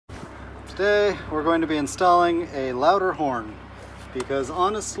Today we're going to be installing a louder horn because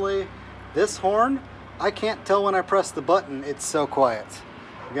honestly this horn, I can't tell when I press the button, it's so quiet.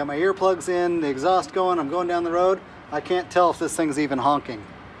 I got my earplugs in, the exhaust going, I'm going down the road, I can't tell if this thing's even honking.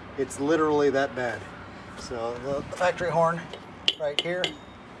 It's literally that bad. So the factory horn right here.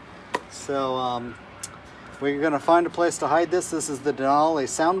 So we're going to find a place to hide this. This is the Denali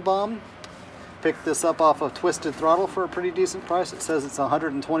Soundbomb. Picked this up off of Twisted Throttle for a pretty decent price. It says it's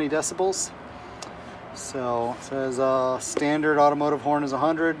 120 decibels. So it says standard automotive horn is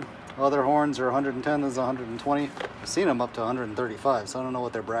 100. Other horns are 110, this is 120. I've seen them up to 135, so I don't know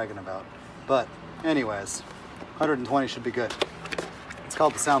what they're bragging about. But anyways, 120 should be good. It's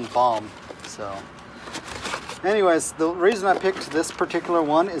called the Soundbomb. So anyways, the reason I picked this particular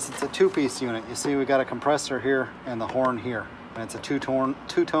one is it's a two-piece unit. You see we got a compressor here and the horn here. And it's a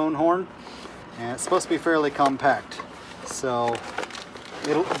two-tone horn. And it's supposed to be fairly compact. So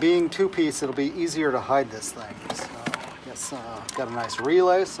being two-piece, it'll be easier to hide this thing. So I guess got a nice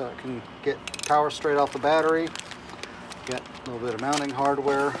relay so it can get power straight off the battery. Got a little bit of mounting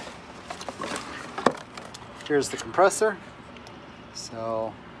hardware. Here's the compressor.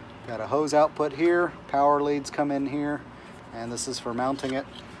 So got a hose output here, power leads come in here, and this is for mounting it.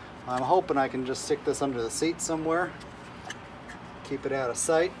 I'm hoping I can just stick this under the seat somewhere. Keep it out of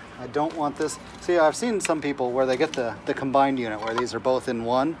sight. I don't want this. See, I've seen some people where they get the combined unit where these are both in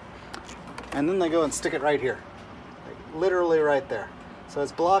one, and then they go and stick it right here, like literally right there. So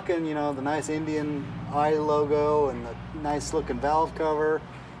it's blocking, you know, the nice Indian eye logo and the nice looking valve cover.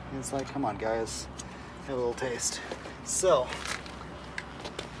 And it's like, come on guys, have a little taste. So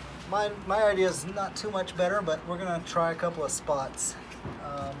my idea is not too much better, but we're gonna try a couple of spots.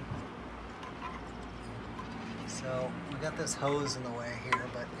 So we got this hose in the way here,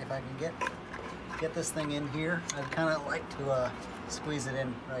 but if I can get this thing in here, I'd kind of like to squeeze it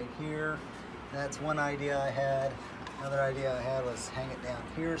in right here. That's one idea I had. Another idea I had was hang it down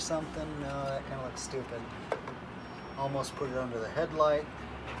here or something. No, that kind of looks stupid. Almost put it under the headlight.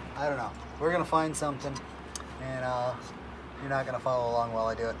 I don't know. We're gonna find something, and you're not gonna follow along while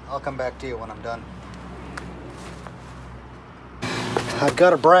I do it. I'll come back to you when I'm done. I've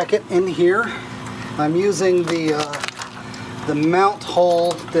got a bracket in here. I'm using the mount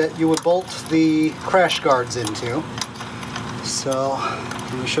hole that you would bolt the crash guards into. So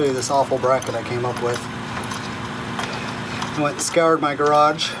let me show you this awful bracket I came up with. I went and scoured my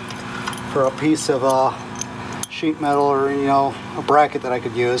garage for a piece of sheet metal or, you know, a bracket that I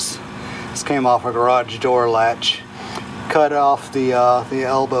could use. This came off a garage door latch. Cut off the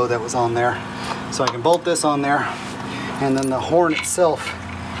elbow that was on there. So I can bolt this on there, and then the horn itself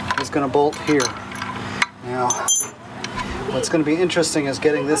is going to bolt here. Now, what's going to be interesting is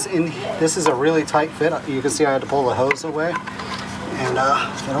getting this in. This is a really tight fit. You can see I had to pull the hose away, and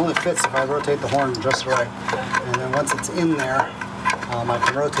it only fits if I rotate the horn just right. And then once it's in there, I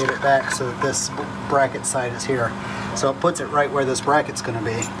can rotate it back so that this bracket side is here. So it puts it right where this bracket's going to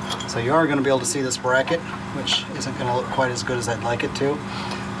be. So you are going to be able to see this bracket, which isn't going to look quite as good as I'd like it to.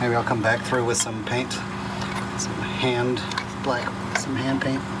 Maybe I'll come back through with some paint, some hand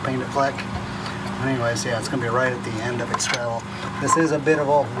paint, paint it black. Anyways, yeah, it's going to be right at the end of its travel. This is a bit of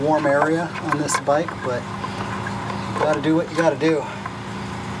a warm area on this bike, but you got to do what you got to do.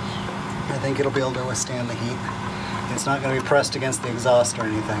 I think it'll be able to withstand the heat. It's not going to be pressed against the exhaust or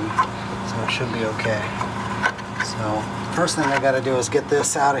anything, so it should be okay. So first thing I got to do is get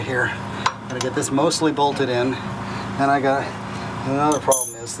this out of here. Got to get this mostly bolted in. Then another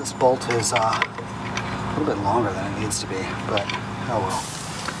problem is this bolt is a little bit longer than it needs to be, but oh well.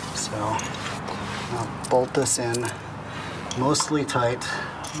 So I'll bolt this in mostly tight.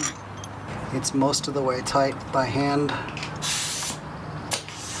 It's most of the way tight by hand.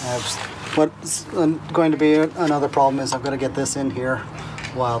 What's going to be another problem is I'm going to get this in here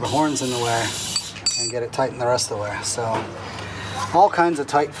while the horn's in the way and get it tightened the rest of the way. So all kinds of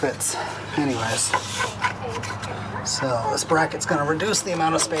tight fits. Anyways, so this bracket's going to reduce the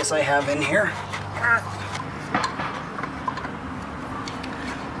amount of space I have in here.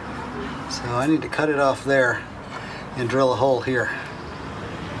 So I need to cut it off there and drill a hole here.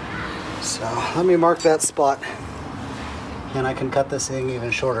 So let me mark that spot, and I can cut this thing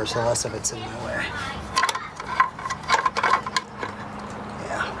even shorter so less of it's in my way.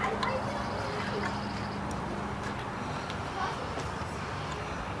 Yeah.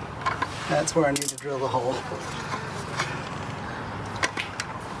 That's where I need to drill the hole.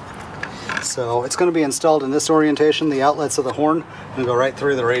 So it's going to be installed in this orientation. The outlets of the horn will go right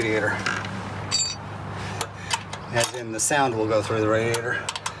through the radiator. As in, the sound will go through the radiator.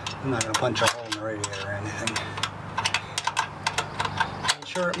 I'm not going to punch a hole in the radiator or anything.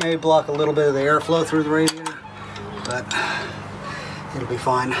 Sure, it may block a little bit of the airflow through the radiator, but it'll be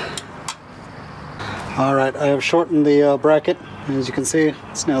fine. Alright, I have shortened the bracket. As you can see,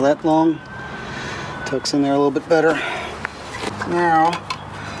 it's now that long. Tucks in there a little bit better. Now,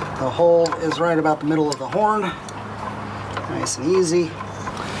 the hole is right about the middle of the horn. Nice and easy. So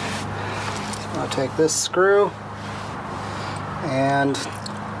I'll take this screw, and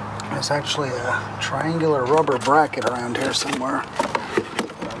there's actually a triangular rubber bracket around here somewhere.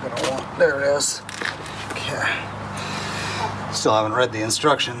 There it is. Okay. Still haven't read the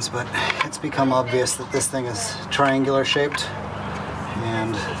instructions, but it's become obvious that this thing is triangular shaped,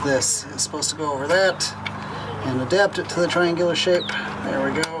 and this is supposed to go over that and adapt it to the triangular shape. There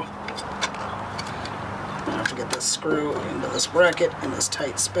we go. I have to get this screw into this bracket in this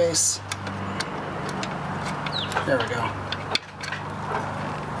tight space. There we go.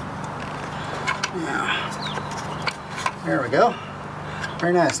 Yeah. There we go.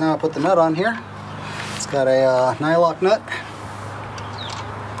 Very nice. Now I put the nut on here. It's got a nylock nut.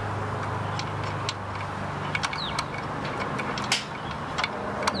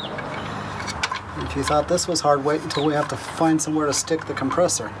 If you thought this was hard, wait until we have to find somewhere to stick the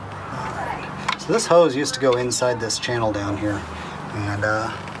compressor. Alright. So this hose used to go inside this channel down here, and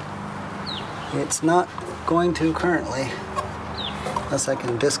it's not going to currently, unless I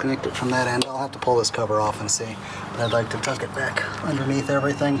can disconnect it from that end. I'll have to pull this cover off and see, but I'd like to tuck it back underneath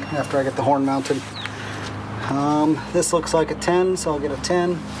everything after I get the horn mounted. This looks like a 10, so I'll get a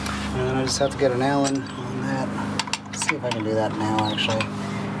 10, and then I just have to get an Allen on that. Let's see if I can do that now, actually.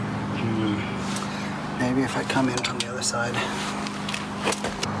 Maybe if I come in from the other side.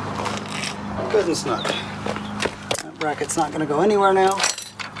 Good and snug. That bracket's not going to go anywhere now.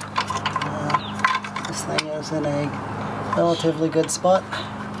 This thing is in a relatively good spot.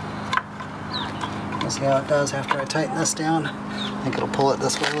 We'll see how it does after I tighten this down. I think it'll pull it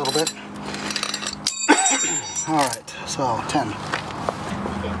this way a little bit. Alright, so 10.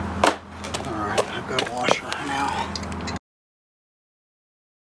 Alright, I've got a washer now.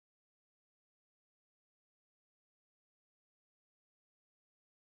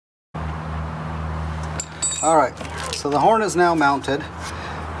 Alright, so the horn is now mounted,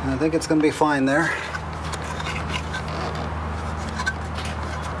 and I think it's going to be fine there.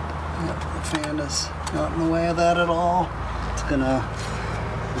 Yep, the fan is not in the way of that at all. It's going to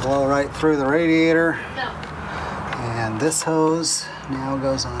blow right through the radiator. No. And this hose now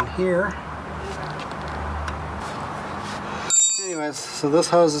goes on here. Anyways, so this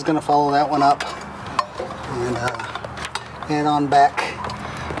hose is going to follow that one up and head on back.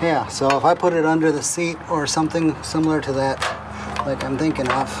 Yeah, so if I put it under the seat or something similar to that, like I'm thinking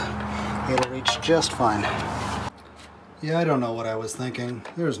of, it'll reach just fine. Yeah, I don't know what I was thinking.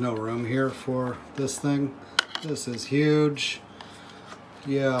 There's no room here for this thing. This is huge.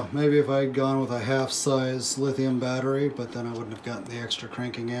 Yeah, maybe if I had gone with a half-size lithium battery, but then I wouldn't have gotten the extra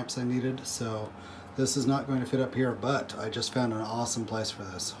cranking amps I needed. So this is not going to fit up here, but I just found an awesome place for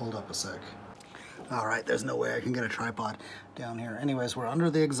this. Hold up a sec. Alright, there's no way I can get a tripod down here. Anyways, we're under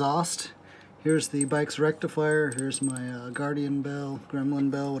the exhaust. Here's the bike's rectifier. Here's my Guardian bell, Gremlin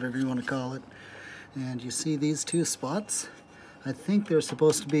bell, whatever you want to call it. And you see these two spots? I think they're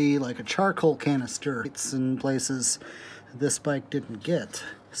supposed to be like a charcoal canister. It's in places this bike didn't get.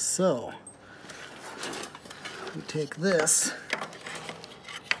 So, we take this.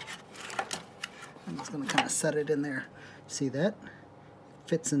 I'm just going to kind of set it in there. See that?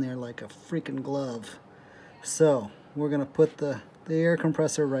 Fits in there like a freaking glove. So we're gonna put the air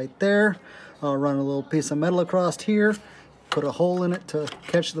compressor right there. I'll run a little piece of metal across here, put a hole in it to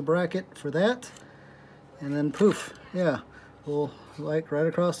catch the bracket for that, and then poof, yeah, we'll like right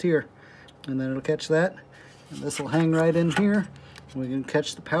across here, and then it'll catch that, and this will hang right in here. We can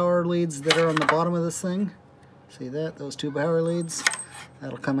catch the power leads that are on the bottom of this thing. See that? Those two power leads.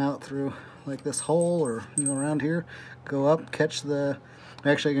 That'll come out through like this hole, or around here, go up, catch the.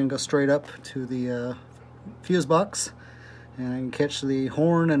 Actually, I can go straight up to the fuse box, and I can catch the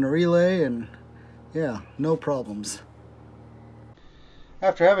horn and the relay, and yeah, no problems.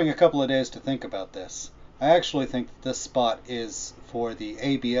 After having a couple of days to think about this, I actually think that this spot is for the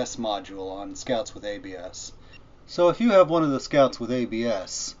ABS module on Scouts with ABS. So if you have one of the Scouts with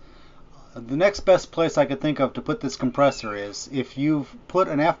ABS, the next best place I could think of to put this compressor is if you've put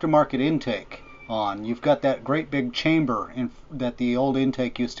an aftermarket intake on. You've got that great big chamber that the old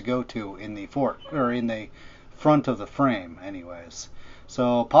intake used to go to in the fork, or in the front of the frame anyways.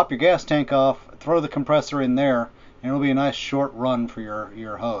 So pop your gas tank off, throw the compressor in there, and it'll be a nice short run for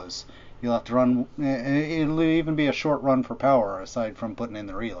your hose. You'll have to run, it'll even be a short run for power aside from putting in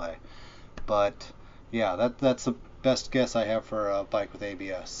the relay. But yeah, that's best guess I have for a bike with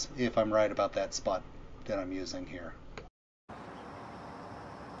ABS, if I'm right about that spot that I'm using here.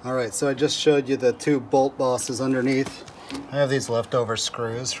 Alright, so I just showed you the two bolt bosses underneath. I have these leftover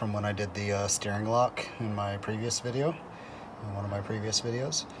screws from when I did the steering lock in my previous video, in one of my previous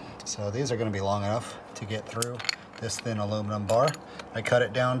videos. So these are going to be long enough to get through this thin aluminum bar. I cut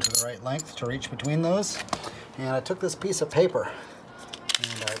it down to the right length to reach between those, and I took this piece of paper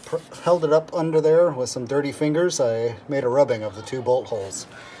and I held it up under there with some dirty fingers. I made a rubbing of the two bolt holes.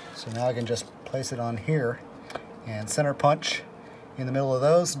 So now I can just place it on here and center punch in the middle of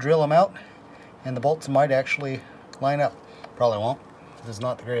those, drill them out, and the bolts might actually line up. Probably won't. This is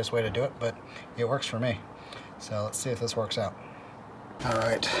not the greatest way to do it, but it works for me. So let's see if this works out.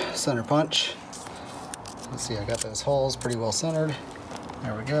 Alright, center punch. Let's see, I got those holes pretty well centered.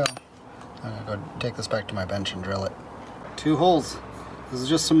 There we go. I'm going to go take this back to my bench and drill it. Two holes. This is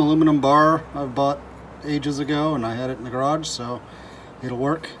just some aluminum bar I bought ages ago, and I had it in the garage, so it'll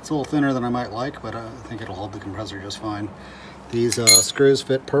work. It's a little thinner than I might like, but I think it'll hold the compressor just fine. These screws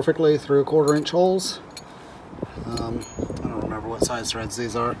fit perfectly through 1/4 inch holes. I don't remember what size threads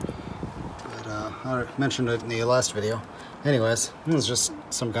these are, but I mentioned it in the last video. Anyways, this is just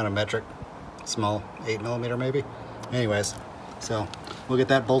some kind of metric, small 8mm maybe. Anyways, so we'll get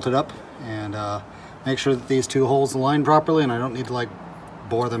that bolted up and make sure that these two holes align properly, and I don't need to like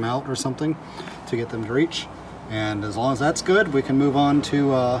bore them out or something to get them to reach. And as long as that's good, we can move on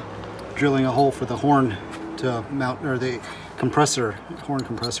to drilling a hole for the horn to mount, or the compressor, horn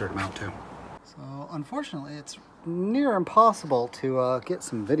compressor to mount to. So unfortunately it's near impossible to get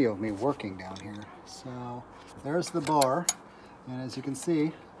some video of me working down here. So there's the bar, and as you can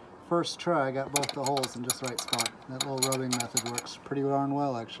see, first try I got both the holes in just the right spot. That little rubbing method works pretty darn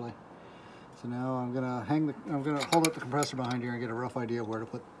well actually. So now I'm gonna hold up the compressor behind here and get a rough idea of where to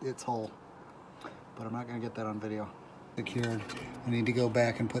put its hole, but I'm not gonna get that on video. Secured. I need to go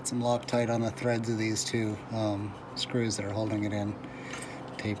back and put some Loctite on the threads of these two screws that are holding it in.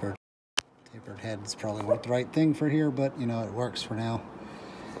 Tapered head is probably not the right thing for here, but you know, it works for now.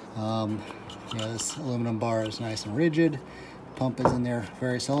 Yeah, this aluminum bar is nice and rigid. The pump is in there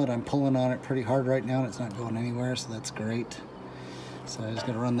very solid. I'm pulling on it pretty hard right now and it's not going anywhere, so that's great. So I'm just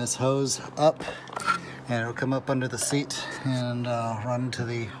going to run this hose up, and it'll come up under the seat and run to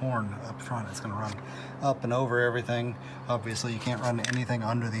the horn up front. It's going to run up and over everything. Obviously you can't run anything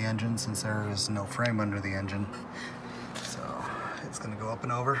under the engine since there is no frame under the engine. So it's going to go up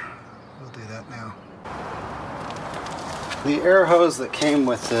and over. We'll do that now. The air hose that came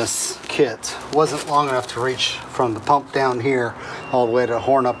with this kit wasn't long enough to reach from the pump down here all the way to the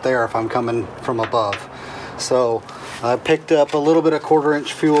horn up there if I'm coming from above. So I picked up a little bit of 1/4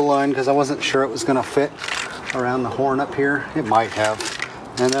 inch fuel line because I wasn't sure it was going to fit around the horn up here. It might have.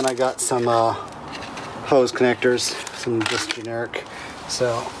 And then I got some hose connectors, some just generic.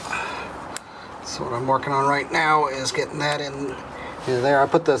 So what I'm working on right now is getting that in there. I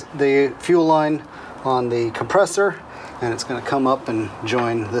put the fuel line on the compressor, and it's going to come up and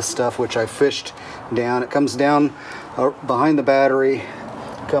join this stuff, which I fished down. It comes down behind the battery,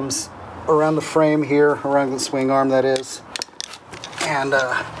 comes around the frame here, around the swing arm that is, and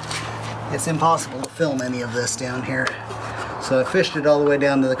it's impossible to film any of this down here. So I fished it all the way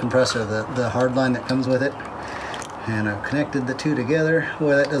down to the compressor, the hard line that comes with it, and I've connected the two together.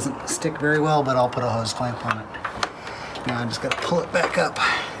 Boy, that doesn't stick very well, but I'll put a hose clamp on it. Now I just got to pull it back up.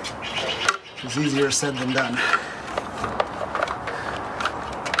 It's easier said than done.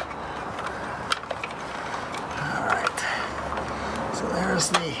 Alright, so there's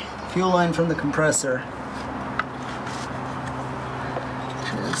the fuel line from the compressor,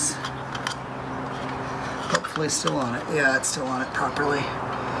 which is hopefully still on it. Yeah, it's still on it properly.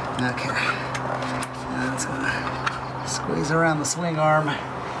 Okay, and it's going to squeeze around the swing arm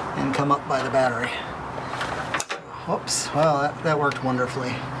and come up by the battery. Whoops, well that worked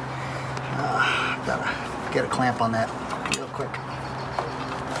wonderfully. Gotta get a clamp on that real quick.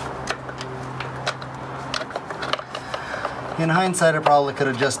 In hindsight, I probably could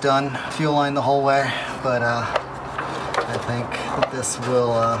have just done fuel line the whole way, but I think that this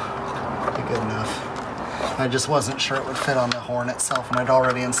will be good enough. I just wasn't sure it would fit on the horn itself, and I'd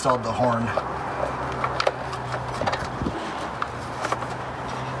already installed the horn.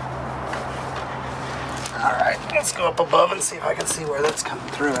 Alright, let's go up above and see if I can see where that's coming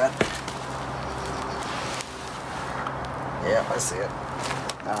through at. Yeah, I see it.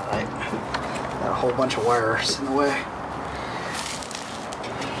 Alright. Got a whole bunch of wires in the way.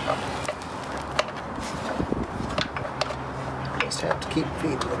 Just have to keep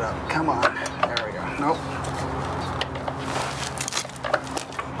feeding it up. Come on. There we go. Nope.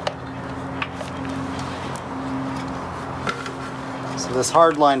 This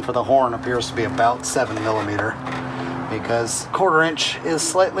hard line for the horn appears to be about 7mm because 1/4 inch is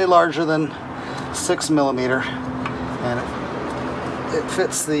slightly larger than 6mm, and it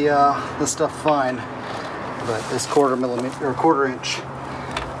fits the stuff fine. But this 1/4 inch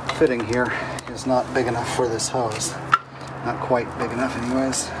fitting here is not big enough for this hose. Not quite big enough,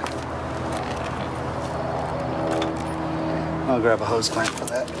 anyways. I'll grab a hose clamp for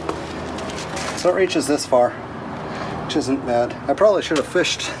that. So it reaches this far, which isn't bad. I probably should have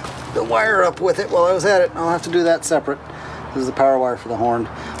fished the wire up with it while I was at it. I'll have to do that separate. This is the power wire for the horn.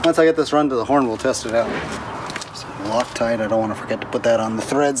 Once I get this run to the horn, we'll test it out. So Loctite, I don't want to forget to put that on the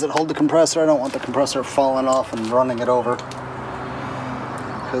threads that hold the compressor. I don't want the compressor falling off and running it over,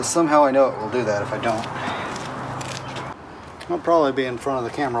 because somehow I know it will do that if I don't. I'll probably be in front of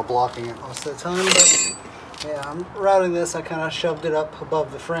the camera blocking it most of the time, but yeah, I'm routing this. I kind of shoved it up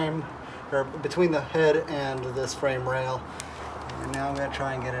above the frame, or between the head and this frame rail. And now I'm going to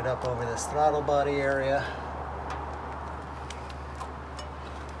try and get it up over this throttle body area.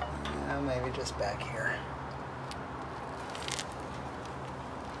 And maybe just back here.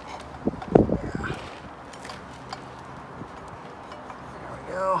 Yeah. There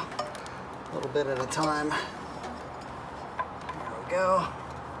we go. A little bit at a time. There we go.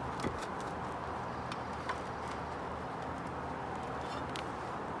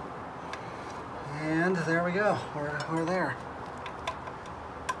 And there we go. We're there.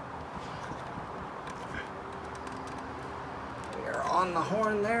 We are on the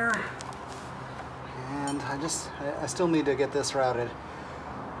horn there. And I still need to get this routed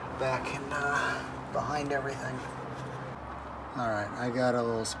back and behind everything. Alright, I got a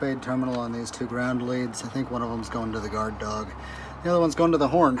little spade terminal on these 2 ground leads. I think one of them's going to the guard dog. The other one's going to the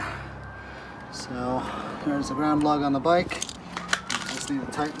horn. So there's the ground lug on the bike. I just need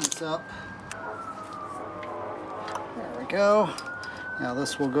to tighten this up. There we go. Now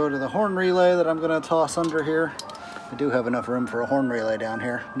this will go to the horn relay that I'm going to toss under here. I do have enough room for a horn relay down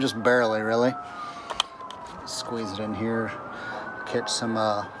here. Just barely, really. Squeeze it in here. Catch some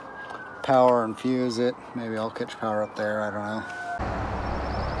power and fuse it. Maybe I'll catch power up there. I don't know.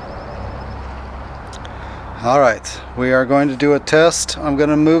 Alright, we are going to do a test. I'm going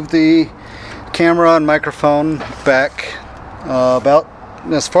to move the camera and microphone back about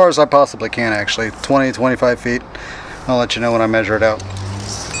as far as I possibly can, actually. 20-25 feet. I'll let you know when I measure it out.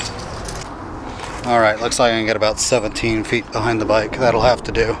 Alright, looks like I can get about 17 feet behind the bike. That'll have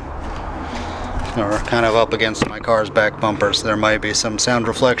to do. Or kind of up against my car's back bumper, so there might be some sound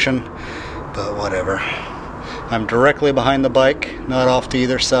reflection, but whatever. I'm directly behind the bike, not off to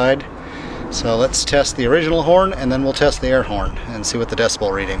either side. So let's test the original horn, and then we'll test the air horn and see what the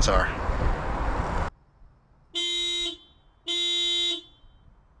decibel readings are.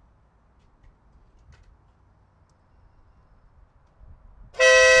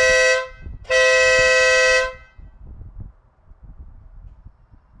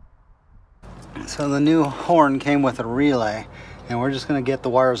 So the new horn came with a relay, and we're just going to get the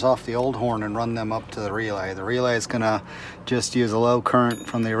wires off the old horn and run them up to the relay. The relay is going to just use a low current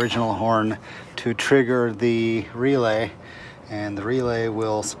from the original horn to trigger the relay, and the relay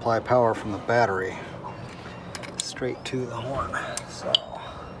will supply power from the battery straight to the horn. So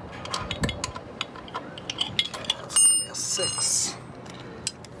that's going to be a 6.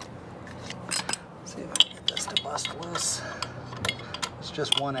 Let's see if I can get this to bust loose. It's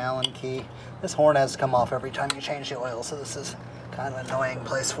just one Allen key. This horn has to come off every time you change the oil, so this is kind of an annoying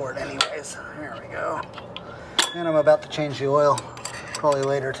place for it anyways. Here we go. And I'm about to change the oil probably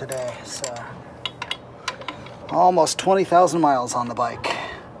later today, so almost 20,000 miles on the bike.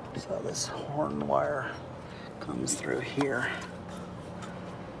 So this horn wire comes through here.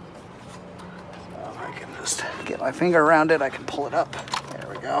 So if I can just get my finger around it, I can pull it up. There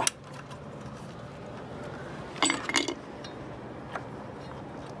we go.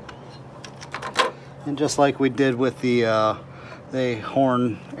 And just like we did with the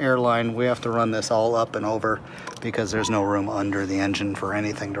horn airline, we have to run this all up and over because there's no room under the engine for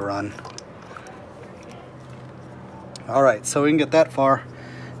anything to run. Alright, so we can get that far.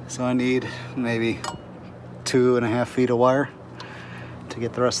 So I need maybe 2.5 feet of wire to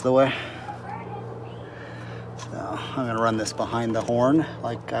get the rest of the way. So I'm going to run this behind the horn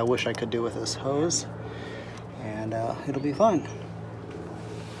like I wish I could do with this hose, and it'll be fine.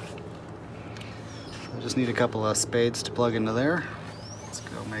 I just need a couple of spades to plug into there. Let's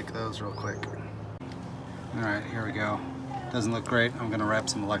go make those real quick. Alright, here we go. Doesn't look great. I'm going to wrap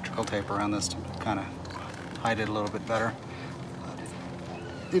some electrical tape around this to kind of hide it a little bit better.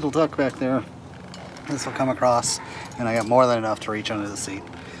 It'll tuck back there. This will come across, and I got more than enough to reach under the seat.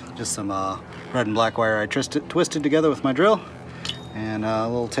 Just some red and black wire I twisted together with my drill, and a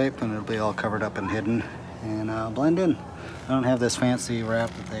little tape, and it'll be all covered up and hidden and blend in. I don't have this fancy wrap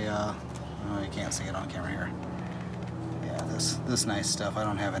that they, oh, you can't see it on camera here. Yeah, this nice stuff. I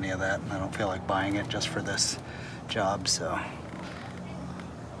don't have any of that, and I don't feel like buying it just for this job, so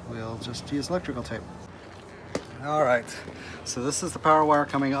we'll just use electrical tape. All right, so this is the power wire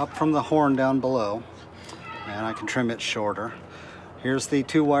coming up from the horn down below, and I can trim it shorter. Here's the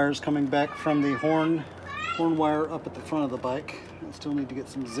 2 wires coming back from the horn wire up at the front of the bike. I still need to get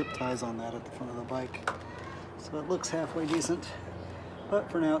some zip ties on that at the front of the bike, so it looks halfway decent,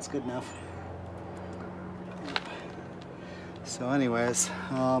 but for now it's good enough. So anyways,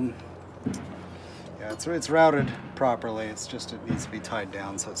 yeah, it's routed properly. It's just it needs to be tied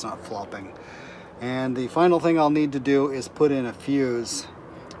down so it's not flopping. And the final thing I'll need to do is put in a fuse.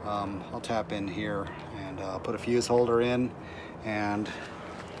 I'll tap in here and put a fuse holder in, and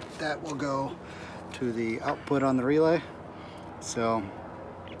that will go to the output on the relay. So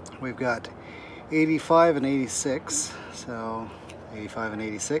we've got 85 and 86. So 85 and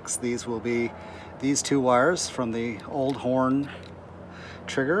 86. These will be these 2 wires from the old horn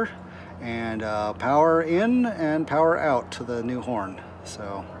trigger, and power in and power out to the new horn.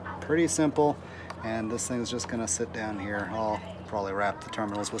 So pretty simple, and this thing's just gonna sit down here. I'll probably wrap the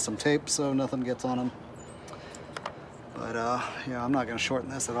terminals with some tape so nothing gets on them. But yeah, I'm not gonna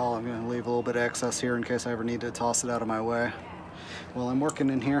shorten this at all. I'm gonna leave a little bit of excess here in case I ever need to toss it out of my way while I'm working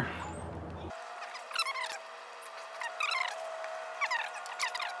in here.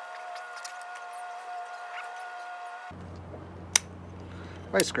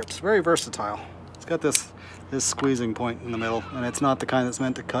 Vice grips, very versatile. It's got this squeezing point in the middle, and it's not the kind that's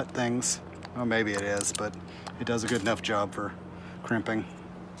meant to cut things. Well, maybe it is, but it does a good enough job for crimping.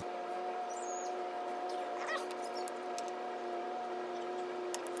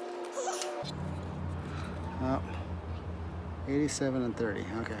 Oh, 87 and 30.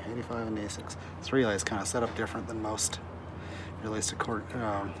 Okay, 85 and 86. This relay is kind of set up different than most relays to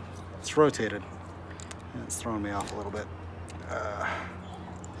it's rotated, and it's throwing me off a little bit.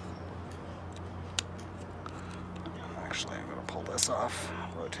 Actually, I'm going to pull this off,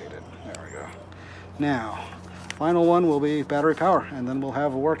 rotate it. There we go. Now, final one will be battery power, and then we'll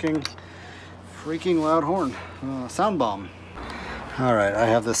have a working, freaking loud horn, Soundbomb. All right, I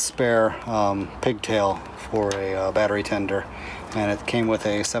have this spare pigtail for a battery tender, and it came with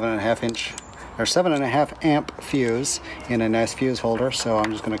a 7.5 amp fuse in a nice fuse holder. So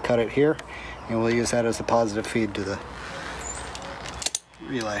I'm just going to cut it here, and we'll use that as a positive feed to the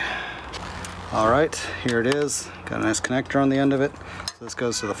relay. All right, here it is. Got a nice connector on the end of it. So this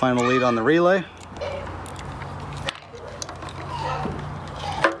goes to the final lead on the relay.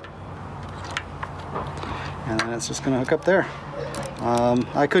 And then it's just gonna hook up there.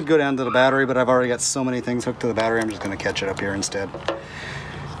 I could go down to the battery, but I've already got so many things hooked to the battery, I'm just gonna catch it up here instead.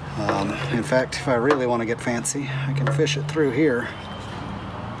 In fact, if I really wanna get fancy, I can fish it through here.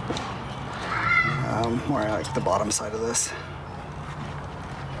 Where I like the bottom side of this.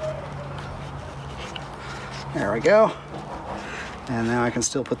 There we go. And now I can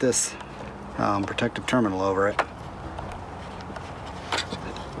still put this protective terminal over it.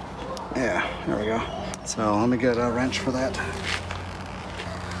 Yeah, there we go. So let me get a wrench for that.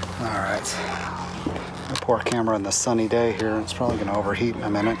 All right. The poor camera on the sunny day here. It's probably going to overheat in a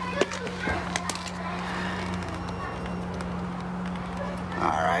minute.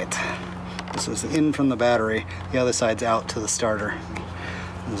 All right. This is in from the battery. The other side's out to the starter.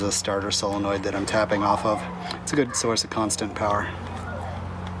 There's a starter solenoid that I'm tapping off of. It's a good source of constant power.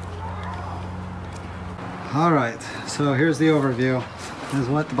 All right, so here's the overview. This is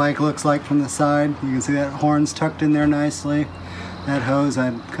what the bike looks like from the side. You can see that horn's tucked in there nicely. That hose,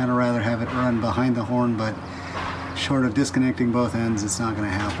 I'd kind of rather have it run behind the horn, but short of disconnecting both ends, it's not going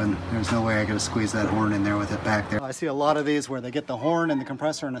to happen. There's no way I could squeeze that horn in there with it back there. I see a lot of these where they get the horn and the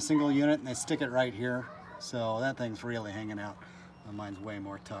compressor in a single unit and they stick it right here. So that thing's really hanging out. Mine's way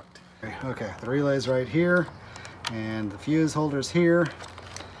more tucked. Okay, the relay's right here, and the fuse holder's here,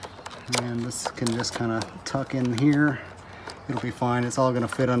 and this can just kind of tuck in here. It'll be fine. It's all going to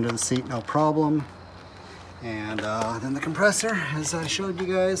fit under the seat, no problem. And then the compressor, as I showed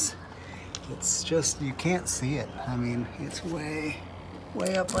you guys, it's just, you can't see it. I mean, it's way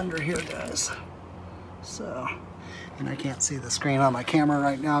up under here, guys. So, and I can't see the screen on my camera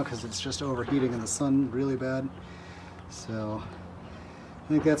right now because it's just overheating in the sun really bad. So I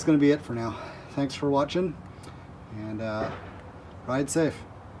think that's going to be it for now. Thanks for watching, and ride safe.